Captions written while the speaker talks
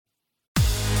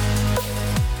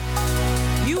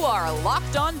are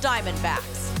Locked On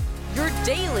Diamondbacks, your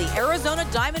daily Arizona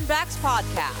Diamondbacks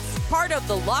podcast, part of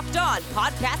the Locked On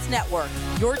Podcast Network,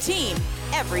 your team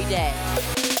every day.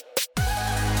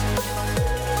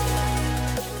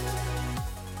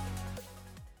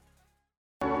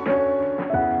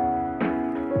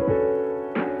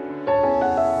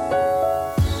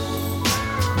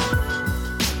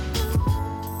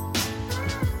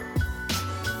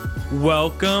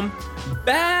 Welcome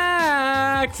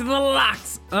back to the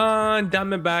Locked On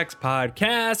Diamondbacks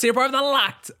podcast. You're part of the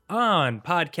Locked On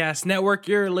Podcast Network.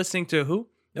 You're listening to who?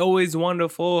 Always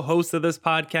wonderful host of this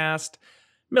podcast,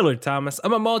 Millard Thomas.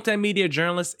 I'm a multimedia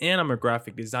journalist and I'm a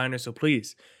graphic designer, so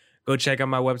please go check out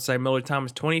my website,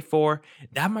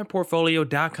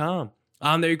 millardthomas24.myportfolio.com.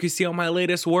 On there you can see all my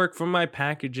latest work, from my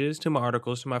packages to my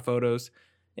articles to my photos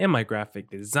and my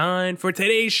graphic design. For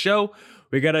today's show,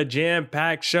 we got a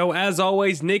jam-packed show. As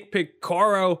always, Nick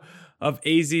Piccaro of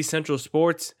AZ Central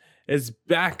Sports is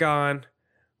back on.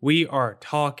 We are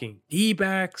talking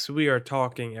D-backs. We are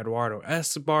talking Eduardo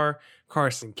Escobar,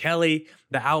 Carson Kelly,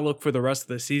 the outlook for the rest of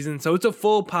the season. So it's a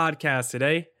full podcast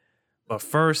today. But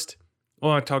first, I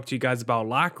want to talk to you guys about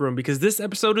Locker Room, because this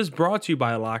episode is brought to you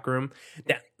by Locker Room.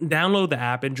 Download the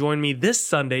app and join me this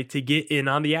Sunday to get in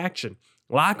on the action.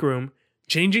 Locker Room,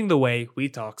 changing the way we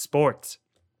talk sports.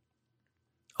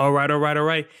 All right.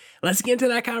 Let's get into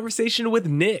that conversation with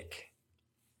Nick.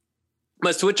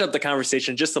 Let's switch up the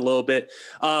conversation just a little bit.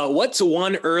 What's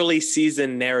one early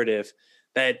season narrative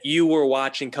that you were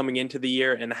watching coming into the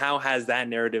year, and how has that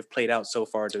narrative played out so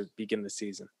far to begin the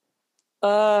season?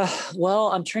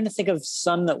 Well, I'm trying to think of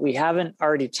some that we haven't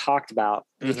already talked about,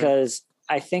 because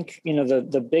I think,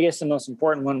 the biggest and most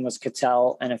important one was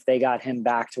Ketel. And if they got him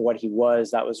back to what he was,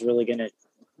 that was really going to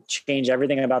change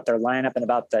everything about their lineup and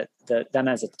about them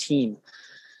as a team.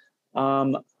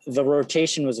 The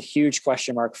rotation was a huge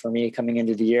question mark for me coming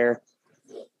into the year.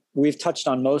 We've touched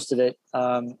on most of it.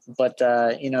 But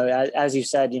as you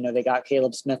said, they got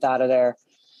Caleb Smith out of there.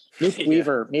 Luke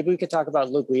Weaver, maybe we could talk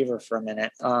about Luke Weaver for a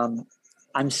minute.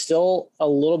 I'm still a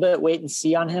little bit wait and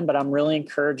see on him, but I'm really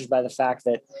encouraged by the fact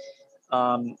that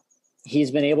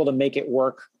he's been able to make it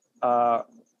work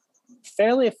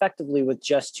fairly effectively with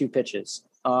just two pitches.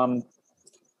 I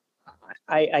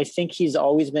think he's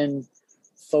always been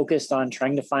focused on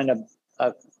trying to find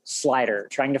a slider,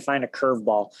 trying to find a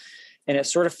curveball. And it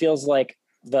sort of feels like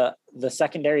the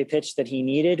secondary pitch that he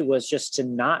needed was just to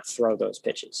not throw those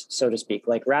pitches, so to speak.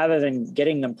 Like, rather than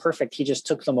getting them perfect, he just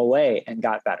took them away and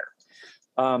got better.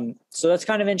 So that's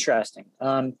kind of interesting.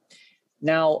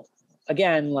 Now,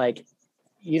 again, like,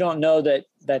 you don't know that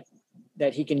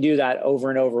he can do that over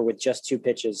and over with just two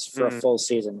pitches for a full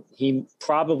season. He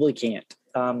probably can't.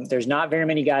 There's not very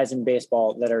many guys in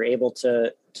baseball that are able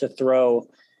to throw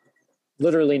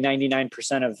literally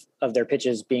 99% of their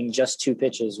pitches being just two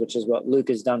pitches, which is what Luke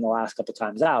has done the last couple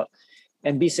times out,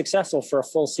 and be successful for a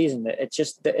full season. It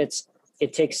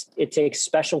takes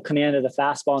special command of the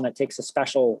fastball, and it takes a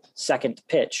special second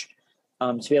pitch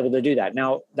to be able to do that.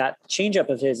 Now, that changeup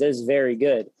of his is very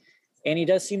good, and he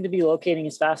does seem to be locating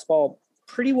his fastball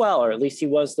pretty well, or at least he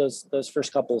was those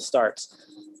first couple of starts.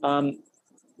 So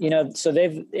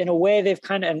they've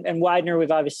kind of, and Widener,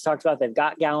 we've obviously talked about, they've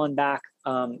got Gallen back.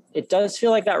 It does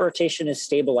feel like that rotation is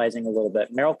stabilizing a little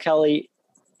bit. Merrill Kelly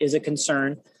is a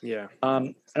concern. Yeah.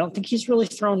 I don't think he's really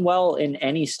thrown well in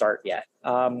any start yet.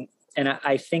 And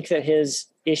I think that his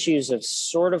issues have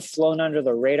sort of flown under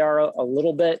the radar a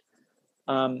little bit,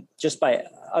 just by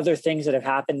other things that have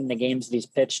happened in the games that he's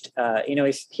pitched.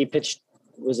 He pitched,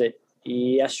 was it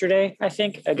yesterday, I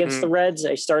think, against the Reds?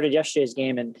 I started yesterday's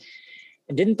game and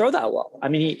didn't throw that well. I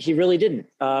mean, he really didn't.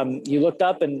 You looked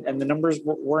up and the numbers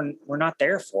were not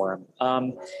there for him.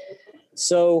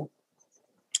 So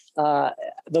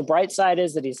the bright side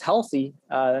is that he's healthy,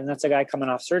 and that's a guy coming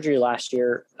off surgery last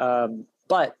year.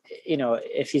 But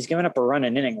if he's given up a run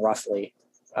an inning roughly,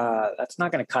 that's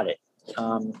not going to cut it.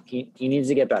 He needs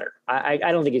to get better. I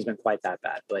don't think he's been quite that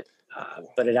bad, but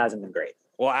it hasn't been great.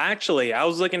 Well, actually, I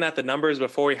was looking at the numbers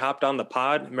before we hopped on the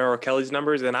pod, Merrill Kelly's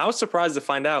numbers, and I was surprised to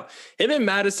find out him and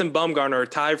Madison Bumgarner are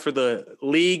tied for the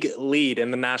league lead in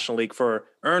the National League for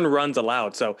earned runs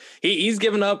allowed. So he's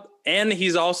given up, and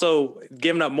he's also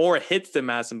given up more hits than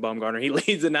Madison Bumgarner. He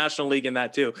leads the National League in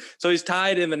that too. So he's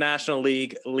tied in the National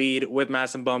League lead with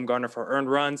Madison Bumgarner for earned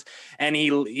runs, and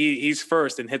he's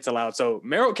first in hits allowed. So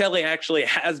Merrill Kelly actually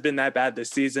has been that bad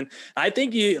this season. I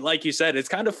think like you said, it's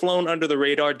kind of flown under the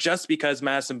radar just because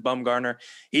Madison Bumgarner,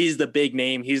 he's the big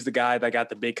name. He's the guy that got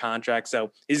the big contract.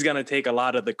 So he's going to take a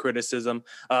lot of the criticism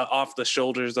off the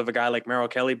shoulders of a guy like Merrill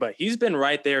Kelly, but he's been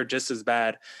right there just as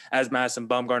bad as Madison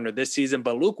Bumgarner this season.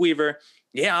 But Luke Weaver Weaver,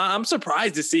 yeah, I'm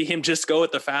surprised to see him just go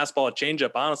with the fastball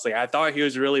changeup. Honestly, I thought he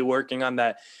was really working on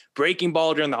that breaking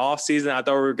ball during the offseason. I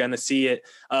thought we were going to see it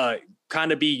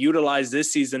kind of be utilized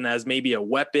this season as maybe a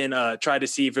weapon, try to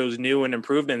see if it was new and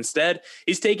improved. Instead,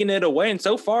 he's taking it away. And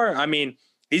so far, I mean,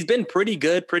 he's been pretty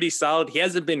good, pretty solid. He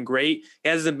hasn't been great. He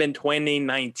hasn't been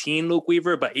 2019 Luke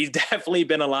Weaver, but he's definitely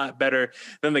been a lot better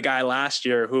than the guy last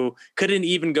year who couldn't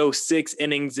even go 6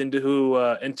 innings into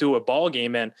a ball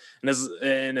game. And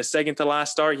in his second to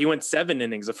last start, he went 7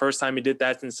 innings, the first time he did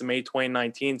that since May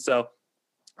 2019. So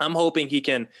I'm hoping he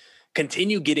can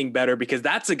continue getting better, because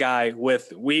that's a guy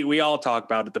with, we all talk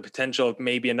about it, the potential of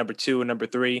maybe a number 2 and number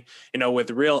 3,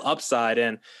 with real upside.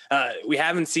 And we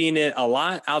haven't seen it a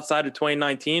lot outside of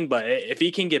 2019, but if he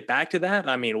can get back to that,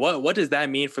 I mean, what does that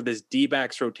mean for this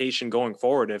D-backs rotation going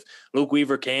forward? If Luke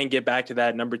Weaver can get back to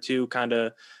that number 2 kind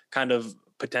of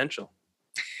potential.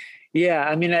 Yeah,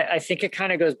 I mean, I think it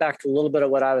kind of goes back to a little bit of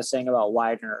what I was saying about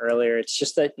Widener earlier. It's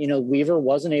just that, Weaver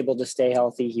wasn't able to stay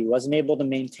healthy. He wasn't able to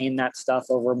maintain that stuff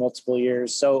over multiple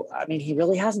years. So, I mean, he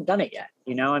really hasn't done it yet.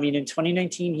 I mean, in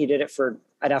 2019, he did it for,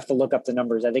 I'd have to look up the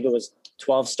numbers. I think it was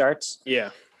 12 starts. Yeah.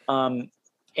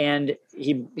 And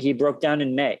he broke down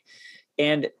in May.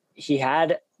 And he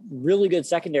had really good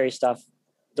secondary stuff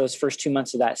those first 2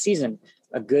 months of that season.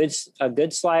 A good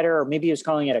slider, or maybe he was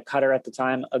calling it a cutter at the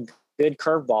time, a good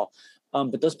curveball.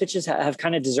 But those pitches have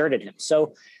kind of deserted him.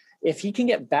 So if he can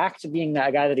get back to being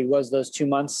that guy that he was those 2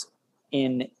 months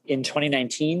in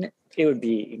 2019, it would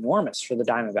be enormous for the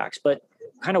Diamondbacks. But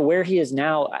kind of where he is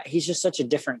now, he's just such a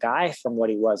different guy from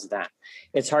what he was then.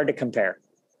 It's hard to compare.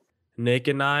 Nick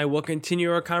and I will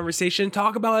continue our conversation,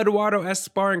 talk about Eduardo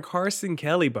Escobar and Carson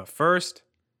Kelly. But first,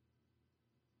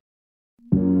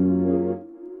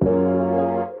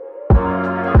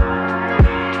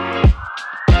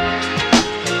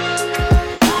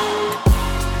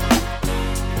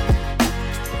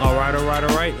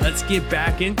 All right. Let's get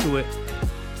back into it.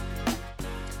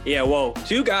 Yeah, well,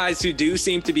 2 guys who do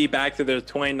seem to be back to their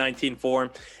 2019 form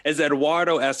is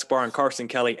Eduardo Escobar and Carson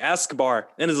Kelly. Escobar,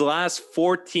 in his last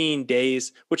 14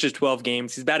 days, which is 12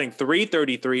 games, he's batting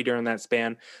 .333 during that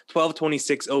span,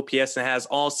 1226 OPS, and has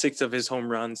all 6 of his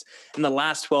home runs in the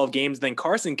last 12 games. Then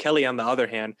Carson Kelly, on the other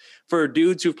hand, for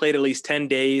dudes who've played at least 10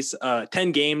 games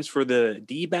for the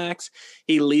D-backs,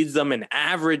 he leads them in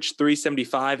average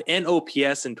 .375 and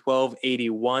OPS in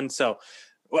 1281. So,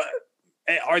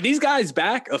 are these guys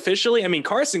back officially? I mean,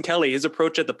 Carson Kelly, his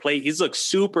approach at the plate, he's looked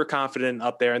super confident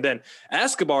up there. And then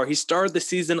Escobar, he started the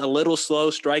season a little slow,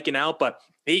 striking out, but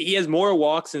he has more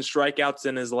walks and strikeouts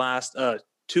in his last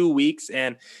 2 weeks.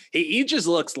 And he just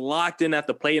looks locked in at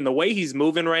the plate. And the way he's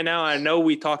moving right now, I know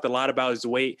we talked a lot about his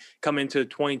weight coming into the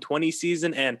 2020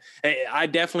 season. And I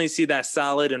definitely see that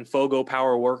solid and Fogo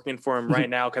power working for him right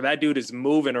now, because that dude is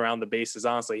moving around the bases,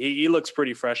 honestly. He looks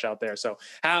pretty fresh out there. So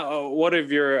what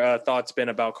have your thoughts been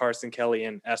about Carson Kelly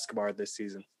and Escobar this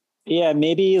season? Yeah,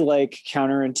 maybe like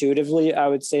counterintuitively, I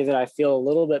would say that I feel a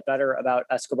little bit better about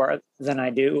Escobar than I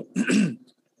do,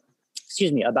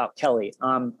 about Kelly.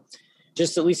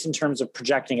 Just at least in terms of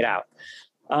projecting it out.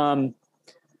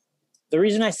 The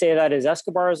reason I say that is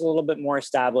Escobar is a little bit more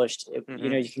established. You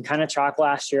can kind of chalk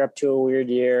last year up to a weird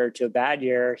year, to a bad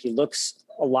year. He looks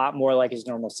a lot more like his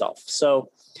normal self. So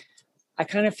I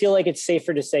kind of feel like it's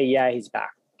safer to say, yeah, he's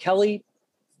back. Kelly,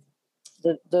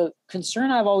 the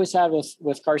concern I've always had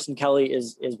with Carson Kelly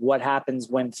is what happens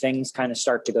when things kind of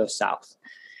start to go south.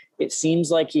 It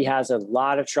seems like he has a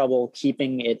lot of trouble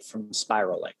keeping it from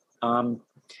spiraling.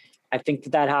 I think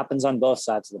that happens on both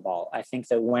sides of the ball. I think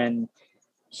that when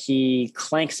he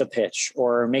clanks a pitch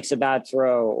or makes a bad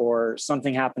throw or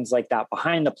something happens like that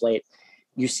behind the plate,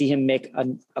 you see him make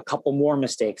a couple more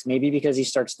mistakes, maybe because he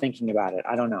starts thinking about it.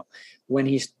 I don't know. When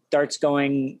he starts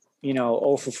going,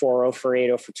 0 for 4, 0 for 8,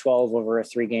 0 for 12 over a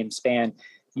 3-game span,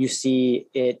 you see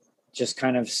it just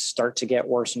kind of start to get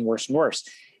worse and worse and worse.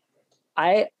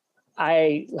 I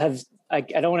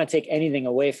don't want to take anything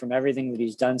away from everything that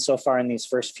he's done so far in these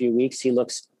first few weeks. He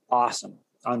looks awesome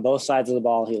on both sides of the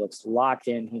ball. He looks locked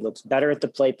in. He looks better at the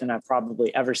plate than I've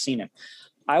probably ever seen him.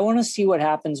 I want to see what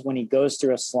happens when he goes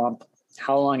through a slump,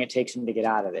 how long it takes him to get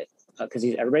out of it. Because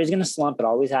everybody's going to slump. It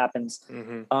always happens.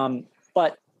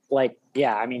 But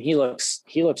he looks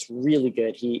really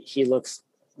good. He looks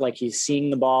like he's seeing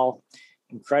the ball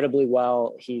incredibly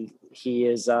well. He's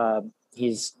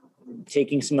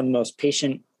taking some of the most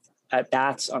patient at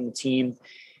bats on the team.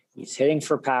 He's hitting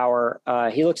for power.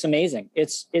 He looks amazing.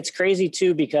 It's crazy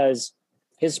too, because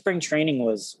his spring training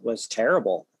was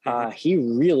terrible. He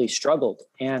really struggled.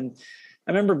 And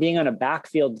I remember being on a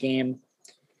backfield game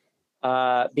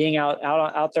being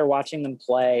out there watching them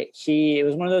play. It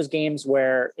was one of those games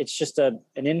where it's just an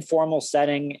informal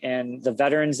setting, and the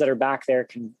veterans that are back there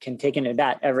can take an at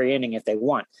bat every inning if they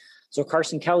want. So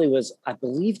Carson Kelly was, I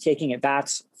believe, taking at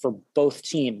bats for both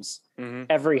teams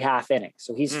every half inning.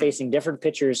 So he's facing different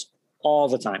pitchers all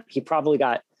the time. He probably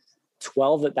got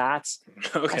 12 at bats.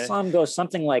 Okay. I saw him go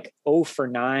something like 0 for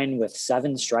 9 with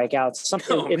 7 strikeouts.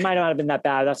 Something it might not have been that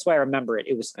bad. That's why I remember it.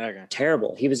 It was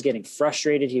terrible. He was getting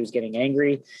frustrated. He was getting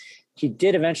angry. He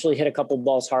did eventually hit a couple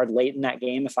balls hard late in that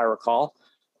game, if I recall.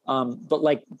 But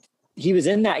like, he was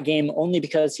in that game only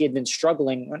because he had been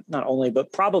struggling, not only,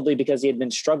 but probably because he had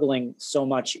been struggling so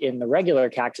much in the regular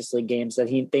Cactus League games that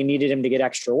they needed him to get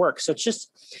extra work. So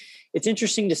it's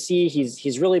interesting to see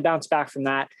he's really bounced back from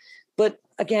that. But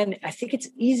again, I think it's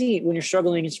easy when you're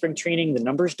struggling in spring training. The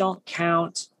numbers don't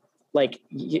count. Like,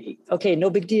 okay, no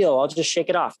big deal. I'll just shake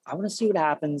it off. I want to see what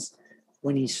happens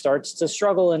when he starts to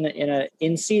struggle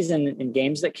in season in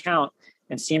games that count,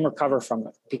 and see him recover from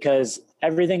it. Because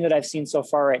everything that I've seen so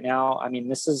far right now, I mean,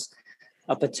 this is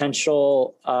a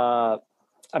potential.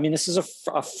 This is a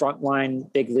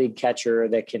frontline big league catcher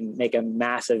that can make a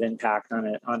massive impact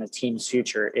on a team's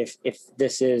future. If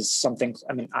this is something,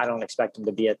 I mean, I don't expect him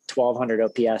to be a 1200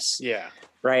 OPS,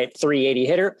 right, 380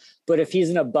 hitter, but if he's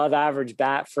an above average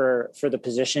bat for the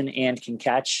position and can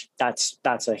catch,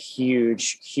 that's a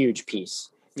huge piece.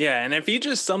 Yeah, and if he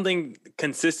just something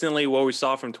consistently what we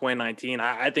saw from 2019,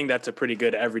 I think that's a pretty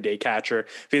good everyday catcher.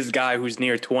 If he's a guy who's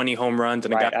near 20 home runs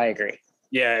and I agree.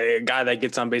 Yeah, a guy that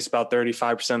gets on base about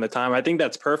 35% of the time, I think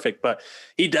that's perfect. But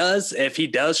if he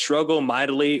does struggle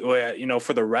mightily,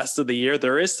 for the rest of the year,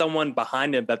 there is someone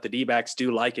behind him that the D-backs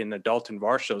do like in Dalton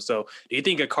Varsho. So do you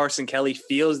think a Carson Kelly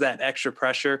feels that extra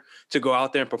pressure to go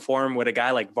out there and perform with a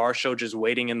guy like Varsho just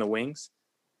waiting in the wings?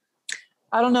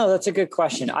 I don't know. That's a good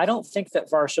question. I don't think that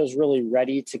Varsho's really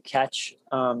ready to catch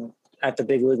at the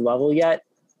big league level yet.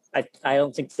 I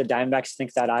don't think the Diamondbacks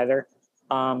think that either.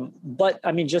 But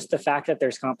I mean, just the fact that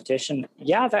there's competition,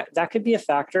 that could be a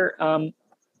factor.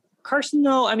 Carson,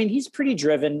 though, I mean, he's pretty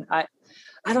driven. I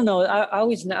don't know.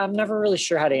 I'm never really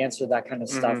sure how to answer that kind of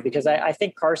stuff, because I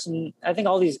think Carson,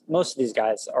 most of these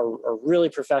guys are really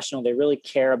professional. They really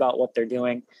care about what they're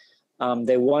doing.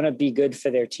 They want to be good for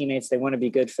their teammates. They want to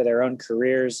be good for their own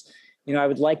careers. I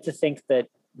would like to think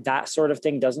that sort of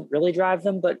thing doesn't really drive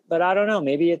them, but I don't know.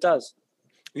 Maybe it does.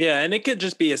 Yeah, and it could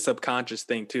just be a subconscious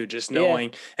thing too, just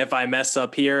knowing if I mess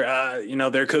up here,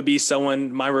 there could be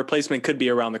someone, my replacement could be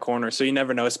around the corner. So you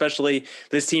never know, especially if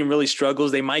this team really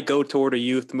struggles. They might go toward a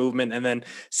youth movement and then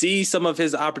see some of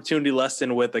his opportunity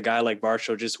lessen with a guy like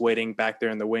Varsho just waiting back there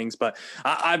in the wings. But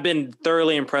I've been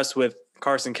thoroughly impressed with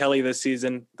Carson Kelly this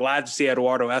season. Glad to see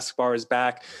Eduardo Escobar is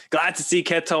back. Glad to see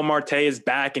Ketel Marte is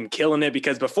back and killing it,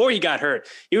 because before he got hurt,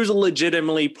 he was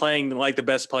legitimately playing like the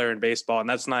best player in baseball. And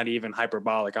that's not even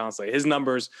hyperbolic, honestly. His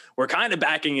numbers were kind of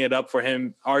backing it up for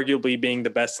him, arguably being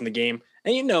the best in the game.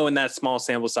 And in that small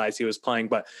sample size he was playing.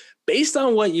 But based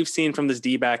on what you've seen from this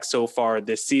D-back so far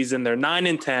this season, they're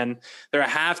 9-10. They're a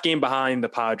half game behind the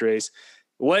Padres.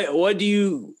 How do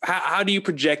you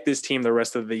project this team the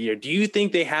rest of the year? Do you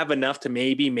think they have enough to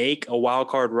maybe make a wild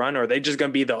card run, or are they just going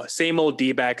to be the same old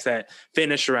D-backs that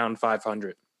finish around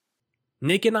 500?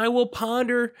 Nick and I will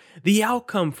ponder the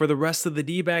outcome for the rest of the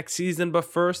D-back season, but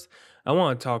first, I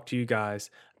want to talk to you guys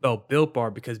about Built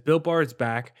Bar, because Built Bar is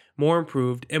back, more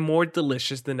improved, and more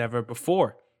delicious than ever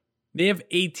before. They have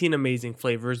 18 amazing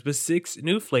flavors with 6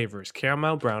 new flavors: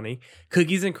 caramel brownie,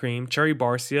 cookies and cream, cherry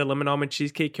barcia, lemon almond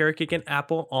cheesecake, carrot cake, and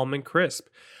apple almond crisp.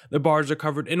 The bars are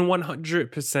covered in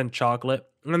 100% chocolate,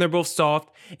 and they're both soft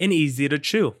and easy to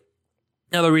chew.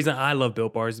 Now, the reason I love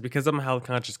Built Bar is because I'm a health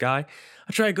conscious guy.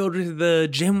 I try to go to the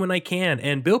gym when I can,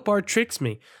 and Built Bar tricks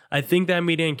me. I think that I'm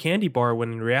eating a candy bar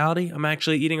when in reality, I'm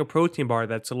actually eating a protein bar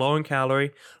that's low in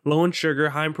calorie, low in sugar,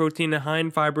 high in protein, and high in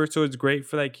fiber, so it's great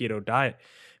for that keto diet.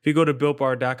 If you go to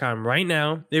BuiltBar.com right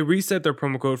now, they reset their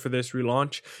promo code for this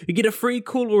relaunch. You get a free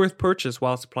Cooler Earth purchase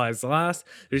while supplies last.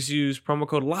 Just use promo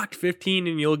code LOCKED15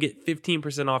 and you'll get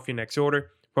 15% off your next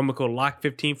order. Promo code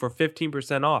LOCKED15 for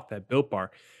 15% off at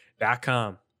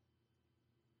BuiltBar.com.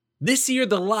 This year,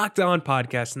 the Locked On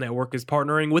Podcast Network is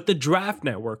partnering with the Draft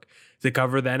Network to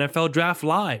cover the NFL Draft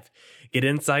live. Get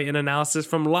insight and analysis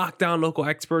from Locked On local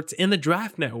experts and the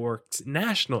Draft Network's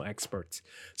national experts.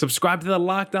 Subscribe to the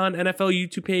Locked On NFL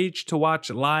YouTube page to watch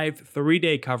live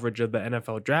 3-day coverage of the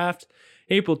NFL Draft,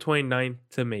 April 29th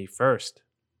to May 1st.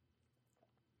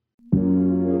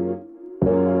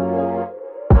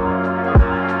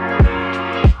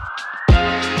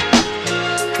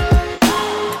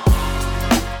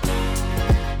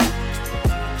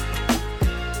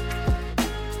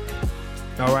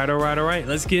 All right,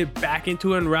 let's get back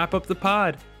into it and wrap up the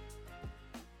pod.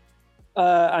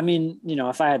 I mean,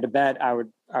 if I had to bet, I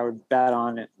would bet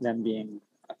on it, them being,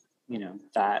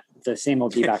 that the same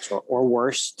old D-backs or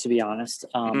worse, to be honest.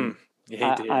 You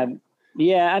hate to hear.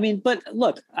 Yeah, I mean, but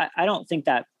look, I don't think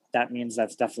that means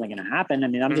that's definitely going to happen. I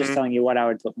mean, I'm just telling you what I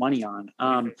would put money on.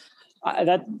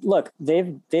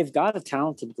 They've got a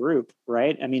talented group,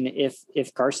 right? I mean,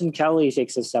 if Carson Kelly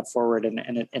takes a step forward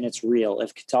and it's real,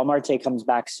 if Ketel Marte comes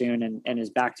back soon and is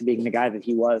back to being the guy that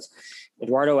he was,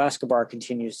 Eduardo Escobar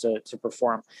continues to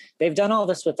perform. They've done all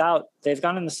this they've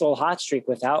gone on this little hot streak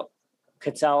without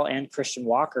Ketel and Christian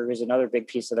Walker, who's another big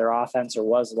piece of their offense, or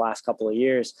was the last couple of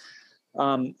years.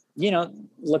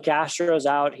 LeCastro's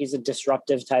out. He's a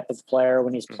disruptive type of player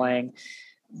when he's playing.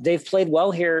 They've played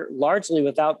well here, largely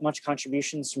without much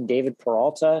contributions from David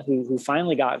Peralta, who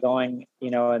finally got going,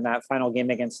 in that final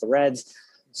game against the Reds.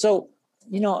 So,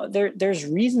 there's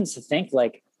reasons to think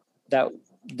like that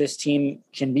this team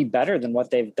can be better than what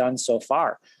they've done so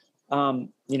far.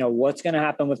 What's going to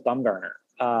happen with Bumgarner?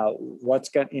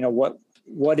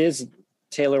 What is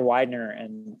Taylor Widener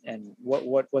and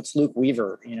what's Luke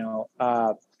Weaver?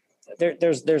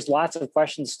 There's lots of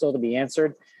questions still to be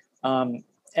answered.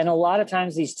 And a lot of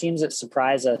times these teams that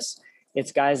surprise us,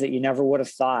 it's guys that you never would have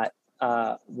thought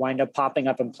wind up popping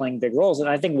up and playing big roles. And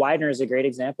I think Widener is a great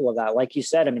example of that. Like you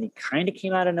said, I mean, he kind of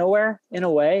came out of nowhere in a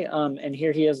way. And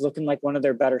here he is looking like one of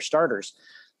their better starters.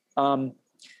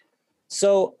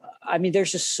 So, I mean,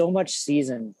 there's just so much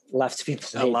season left to be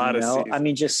played. A lot of season. I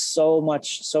mean, just so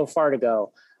far to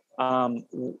go. I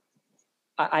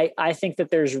think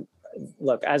that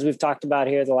look, as we've talked about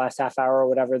here the last half hour or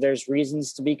whatever, there's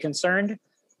reasons to be concerned.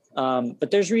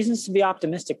 But there's reasons to be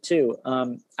optimistic too.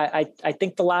 I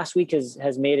think the last week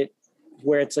has made it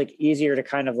where it's like easier to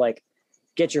kind of like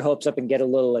get your hopes up and get a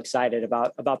little excited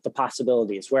about the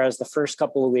possibilities. Whereas the first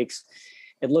couple of weeks,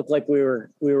 it looked like we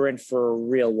were in for a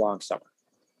real long summer.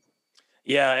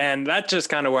 Yeah, and that's just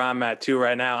kind of where I'm at too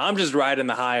right now. I'm just riding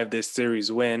the high of this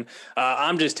series win.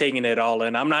 I'm just taking it all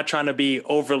in. I'm not trying to be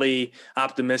overly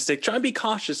optimistic, trying to be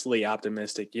cautiously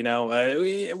optimistic.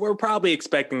 We're probably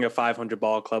expecting a 500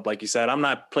 ball club, like you said. I'm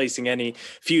not placing any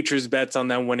futures bets on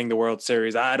them winning the World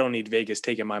Series. I don't need Vegas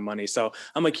taking my money, so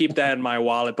I'm going to keep that in my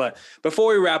wallet. But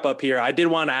before we wrap up here, I did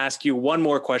want to ask you one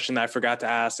more question that I forgot to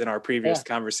ask in our previous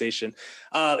conversation.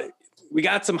 We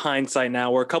got some hindsight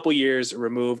now. We're a couple years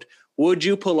removed. Would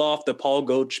you pull off the Paul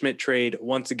Goldschmidt trade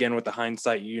once again with the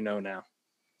hindsight now?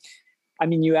 I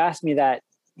mean, you asked me that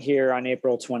here on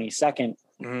April 22nd,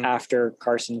 after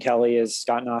Carson Kelly has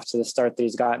gotten off to the start that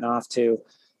he's gotten off to.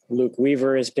 Luke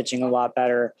Weaver is pitching a lot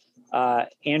better.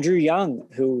 Andrew Young,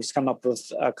 who's come up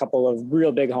with a couple of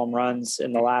real big home runs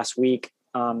in the last week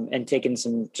and taken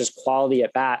some just quality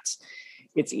at bats.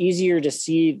 It's easier to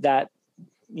see that,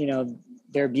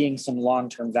 there being some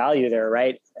long-term value there,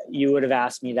 right? You would have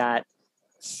asked me that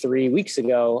 3 weeks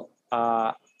ago.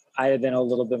 I have been a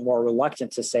little bit more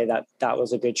reluctant to say that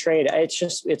was a good trade.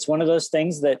 It's one of those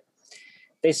things that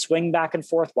they swing back and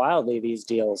forth wildly, these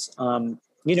deals.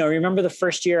 Remember the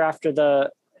first year after the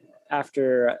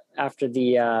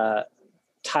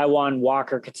Taiwan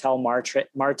Walker Ketel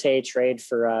Marte trade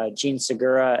for Gene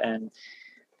Segura and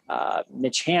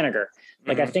Mitch Haniger.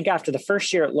 I think after the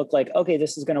first year, it looked like, okay,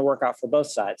 this is going to work out for both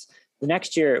sides. The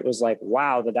next year, it was like,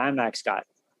 wow, the Diamondbacks got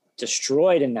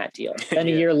destroyed in that deal. Then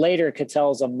a year later,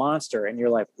 Ketel's a monster. And you're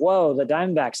like, whoa, the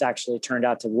Diamondbacks actually turned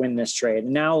out to win this trade.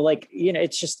 And now,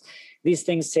 it's just these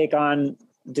things take on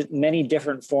many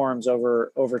different forms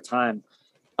over time.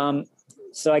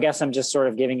 So I guess I'm just sort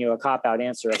of giving you a cop-out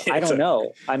answer. I don't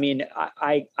know. I mean,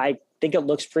 I think it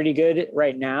looks pretty good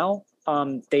right now.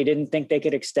 They didn't think they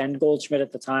could extend Goldschmidt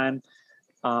at the time.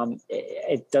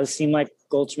 It does seem like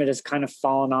Goldschmidt has kind of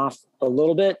fallen off a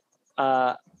little bit.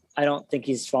 I don't think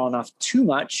he's fallen off too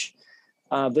much,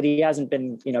 but he hasn't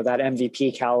been, that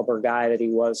MVP caliber guy that he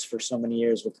was for so many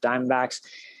years with the Diamondbacks.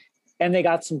 And they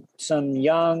got some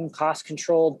young,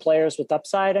 cost-controlled players with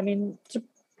upside. I mean,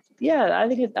 I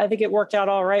think it worked out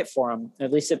all right for him.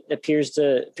 At least it appears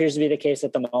to be the case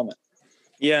at the moment.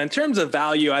 Yeah, in terms of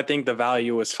value, I think the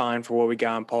value was fine for what we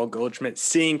got on Paul Goldschmidt,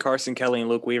 seeing Carson Kelly and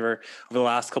Luke Weaver over the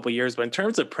last couple of years. But in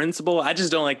terms of principle, I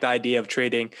just don't like the idea of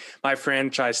trading my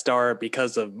franchise star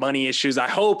because of money issues. I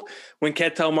hope when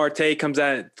Ketel Marte comes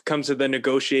to the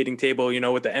negotiating table,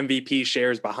 with the MVP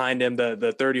shares behind him,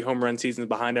 the 30 home run seasons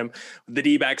behind him, the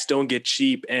D-backs don't get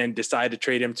cheap and decide to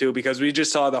trade him too, because we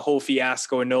just saw the whole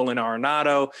fiasco in Nolan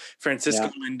Arenado,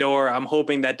 Francisco Lindor. I'm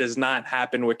hoping that does not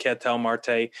happen with Ketel Marte.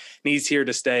 And he's here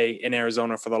to stay in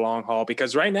Arizona for the long haul,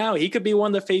 because right now he could be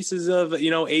one of the faces of,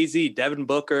 AZ. Devin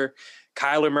Booker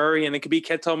Kyler Murray, and it could be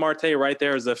Ketel Marte right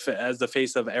there as the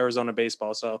face of Arizona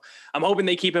baseball. So I'm hoping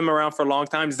they keep him around for a long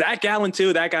time. Zach Gallen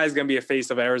too. That guy's going to be a face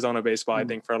of Arizona baseball, I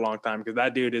think, for a long time, because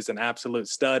that dude is an absolute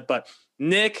stud. But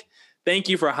Nick, thank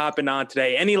you for hopping on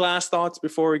today. Any last thoughts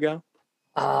before we go?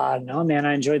 No, man,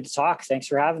 I enjoyed the talk. Thanks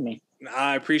for having me.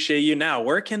 I appreciate you. Now,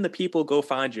 where can the people go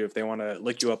find you if they want to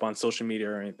look you up on social media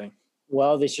or anything?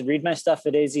 Well, they should read my stuff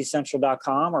at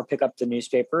azcentral.com or pick up the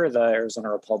newspaper, the Arizona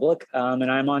Republic.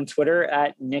 And I'm on Twitter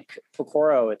at Nick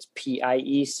Piecoro. It's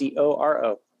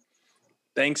Piecoro.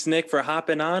 Thanks, Nick, for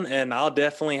hopping on. And I'll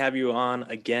definitely have you on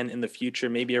again in the future,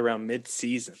 maybe around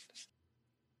mid-season.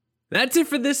 That's it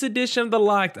for this edition of the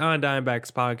Locked On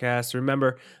Diamondbacks podcast.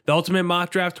 Remember, the Ultimate Mock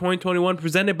Draft 2021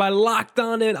 presented by Locked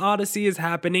On and Odyssey is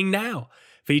happening now,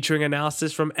 featuring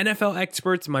analysis from NFL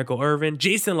experts Michael Irvin,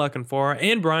 Jason Luckenfora,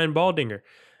 and Brian Baldinger,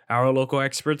 our local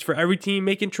experts for every team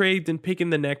making trades and picking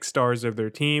the next stars of their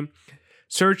team.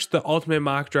 Search the Ultimate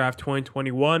Mock Draft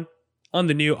 2021 on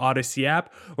the new Odyssey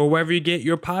app or wherever you get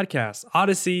your podcasts.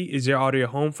 Odyssey is your audio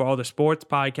home for all the sports,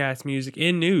 podcasts, music,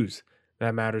 and news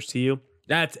that matters to you.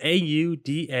 That's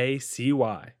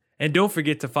AUDACY. And don't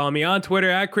forget to follow me on Twitter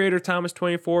at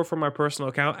CreatorThomas24 for my personal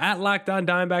account, at Locked On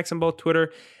Diamondbacks on both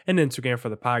Twitter and Instagram for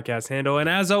the podcast handle. And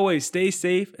as always, stay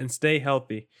safe and stay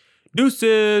healthy.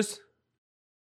 Deuces!